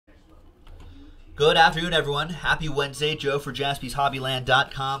Good afternoon, everyone. Happy Wednesday. Joe for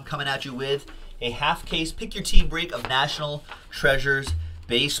JaspysHobbyland.com coming at you with a half-case pick-your-team break of National Treasures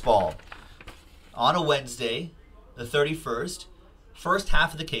Baseball. On a Wednesday, the 31st, first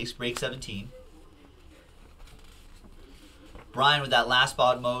half of the case, break 17. Brian with that last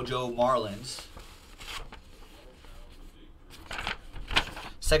spot mojo Marlins.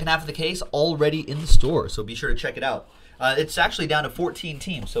 Second half of the case already in the store, so be sure to check it out. It's actually down to 14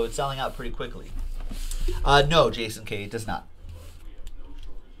 teams, so it's selling out pretty quickly. No, Jason K, it does not.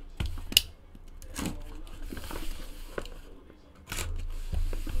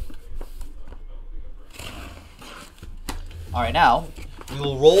 All right, now we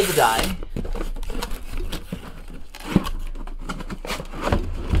will roll the die.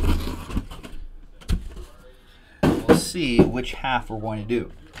 We'll see which half we're going to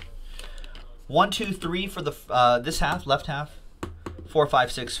do. 1, 2, 3 for the this half, left half. 4,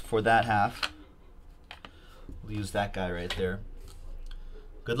 5, 6 for that half. We'll use that guy right there.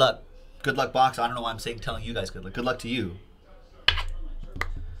 Good luck. Good luck, box. I don't know why I'm telling you guys good luck. Good luck to you.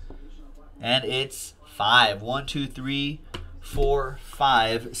 And it's 5. 1, 2, 3, 4,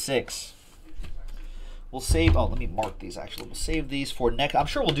 5, 6. We'll save. Oh, let me mark these actually. We'll save these for next. I'm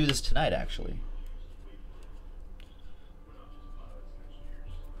sure we'll do this tonight actually.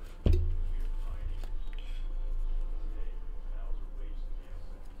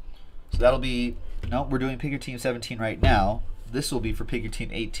 So that'll be, no, we're doing Pick Your Team 17 right now. This will be for Pick Your Team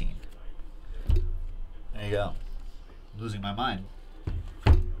 18. There you go. I'm losing my mind.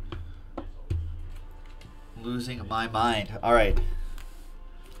 Losing my mind. All right.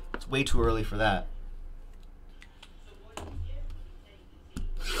 It's way too early for that.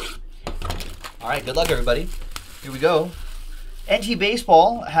 All right, good luck, everybody. Here we go. NT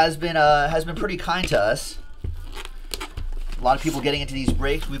Baseball has been pretty kind to us. A lot of people getting into these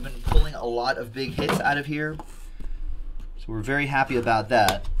breaks. We've been pulling a lot of big hits out of here. So we're very happy about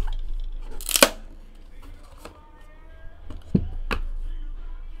that.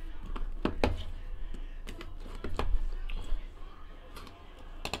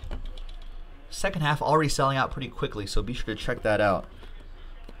 Second half already selling out pretty quickly, so be sure to check that out.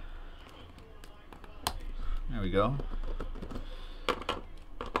 There we go.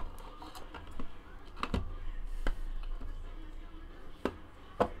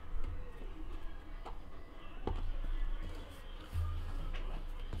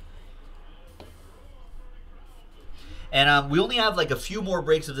 And we only have like a few more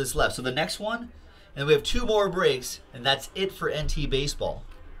breaks of this left. So the next one, and we have 2 more breaks, and that's it for NT Baseball.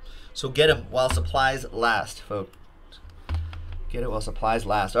 So get them while supplies last, folks. Get it while supplies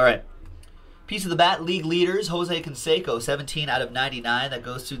last. All right. Piece of the bat, league leaders, Jose Canseco, 17 out of 99. That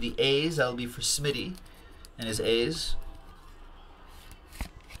goes to the A's. That'll be for Smitty and his A's.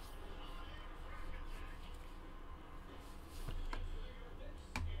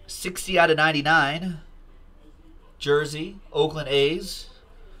 $60 out of 99. Jersey, Oakland A's.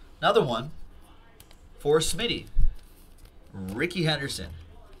 Another one for Smitty. Ricky Henderson,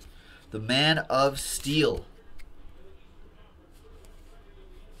 the man of steel.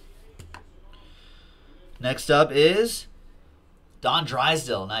 Next up is Don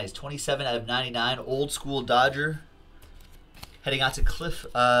Drysdale. Nice. 27 out of 99. Old school Dodger. Heading out to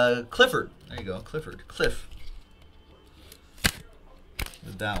Clifford. There you go. Cliff.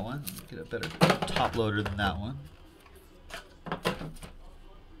 With that one. Get a better top loader than that one.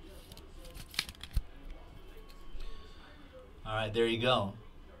 All right, there you go.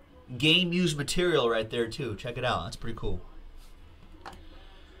 Game used material right there too. Check it out. That's pretty cool.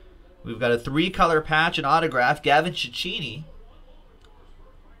 We've got a 3-color patch and autograph. Gavin Cecchini.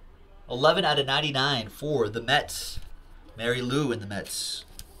 11 out of 99 for the Mets. Mary Lou in the Mets.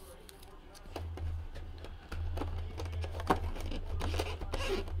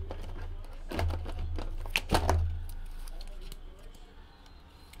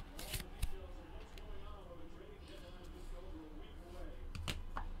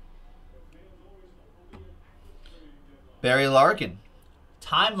 Barry Larkin,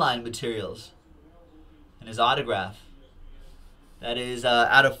 timeline materials, and his autograph. That is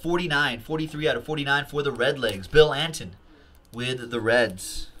out of 49, 43 out of 49 for the Redlegs. Bill Anton with the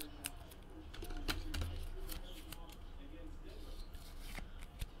Reds.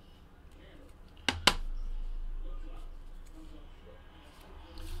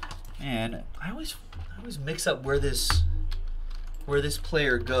 And I always mix up where this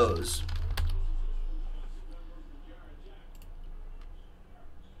player goes.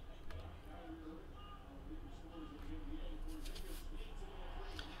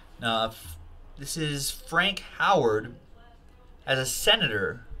 This is Frank Howard as a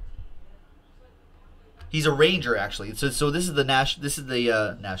senator He's a Ranger, actually. So this is the Nationals. This is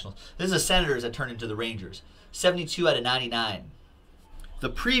the Senators that turned into the Rangers. 72 out of 99. The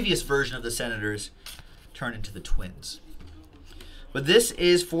previous version of the Senators turned into the Twins. But this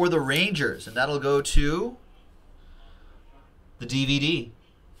is for the Rangers, and that'll go to the DVD.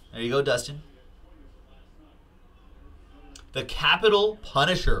 There you go, Dustin. The Capital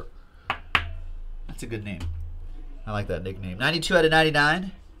Punisher. That's a good name. I like that nickname. 92 out of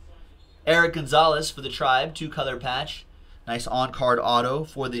 99. Eric Gonzalez for the Tribe, 2-color patch. Nice on-card auto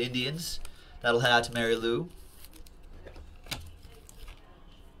for the Indians. That'll head out to Mary Lou.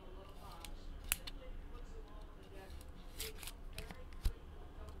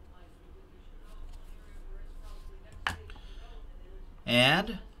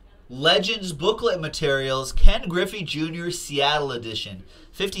 And Legends booklet materials, Ken Griffey Jr. Seattle edition.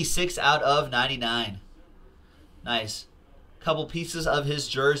 56 out of 99. Nice. Couple pieces of his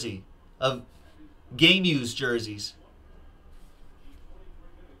jersey. Of game used jerseys.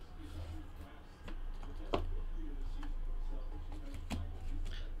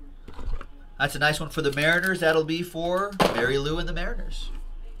 That's a nice one for the Mariners. That'll be for Mary Lou and the Mariners.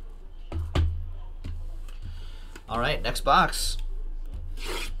 All right, next box.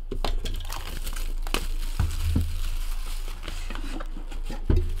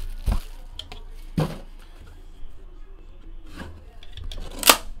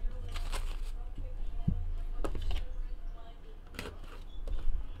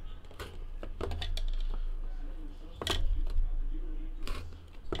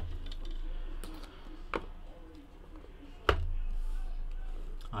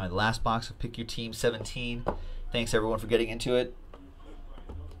 All right, the last box of Pick Your Team 17. Thanks, everyone, for getting into it.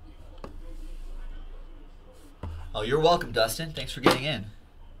 Oh, you're welcome, Dustin. Thanks for getting in.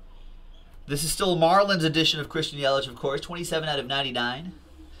 This is still Marlins edition of Christian Yelich, of course. 27 out of 99.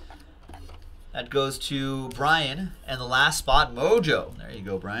 That goes to Brian. And the last spot, Mojo. There you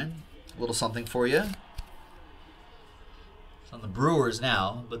go, Brian. A little something for you. It's on the Brewers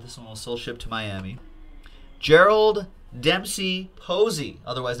now, but this one will still ship to Miami. Gerald Dempsey Posey,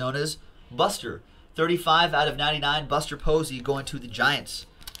 otherwise known as Buster. 35 out of 99. Buster Posey going to the Giants.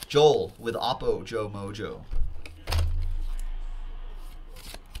 Joel with Oppo Joe Mojo.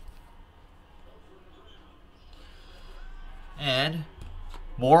 And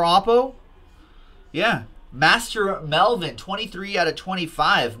more Oppo? Yeah. Master Melvin, 23 out of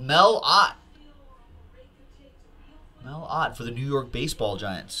 25. Mel Ott. Mel Ott for the New York Baseball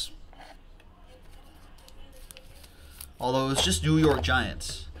Giants. Although it was just New York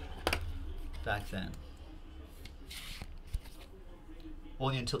Giants back then.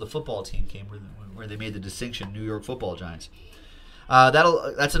 Only until the football team came where they made the distinction, New York Football Giants.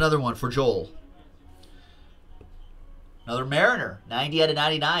 That's another one for Joel. Another Mariner, 90 out of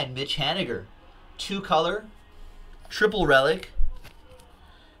 99, Mitch Haniger. 2-color, triple relic,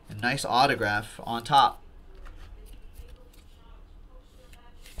 and nice autograph on top.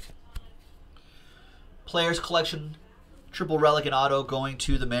 Players Collection, triple relic and auto going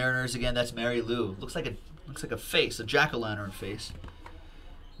to the Mariners. Again, that's Mary Lou. Looks like a face, a jack-o'-lantern face.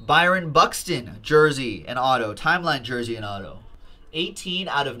 Byron Buxton jersey and auto, timeline jersey and auto. 18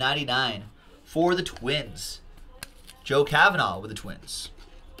 out of 99 for the Twins. Joe Cavanaugh with the Twins.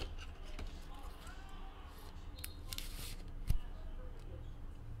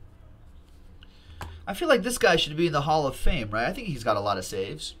 I feel like this guy should be in the Hall of Fame, right? I think he's got a lot of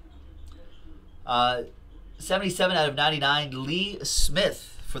saves. 77 out of 99, Lee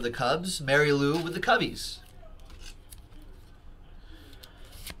Smith for the Cubs. Mary Lou with the Cubbies.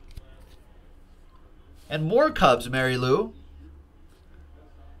 And more Cubs, Mary Lou.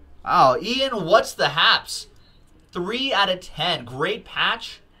 Wow, Ian, what's the haps? 3 out of 10. Great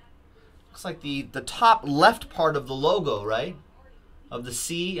patch. Looks like the top left part of the logo, right? Of the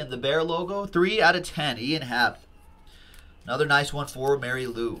C and the bear logo. 3 out of 10. Ian Happ. Another nice one for Mary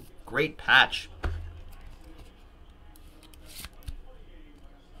Lou. Great patch.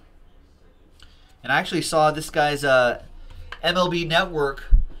 And I actually saw this guy's MLB Network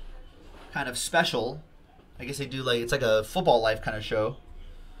kind of special. I guess they do it's like a Football Life kind of show.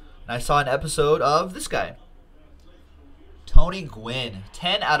 And I saw an episode of this guy. Tony Gwynn,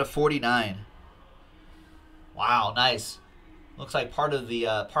 10 out of 49. Wow, nice. Looks like part of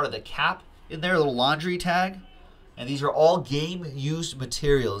the cap in there, a little laundry tag. And these are all game-used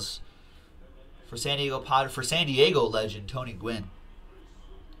materials for San Diego legend Tony Gwynn.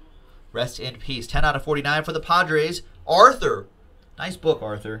 Rest in peace. 10 out of 49 for the Padres. Arthur. Nice book,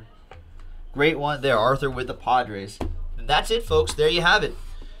 Arthur. Great one there, Arthur with the Padres. And that's it, folks. There you have it.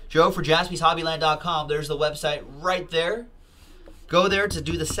 Joe for JaspysHobbyland.com. There's the website right there. Go there to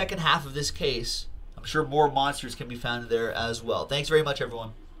do the second half of this case. I'm sure more monsters can be found there as well. Thanks very much,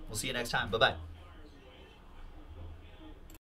 everyone. We'll see you next time. Bye-bye.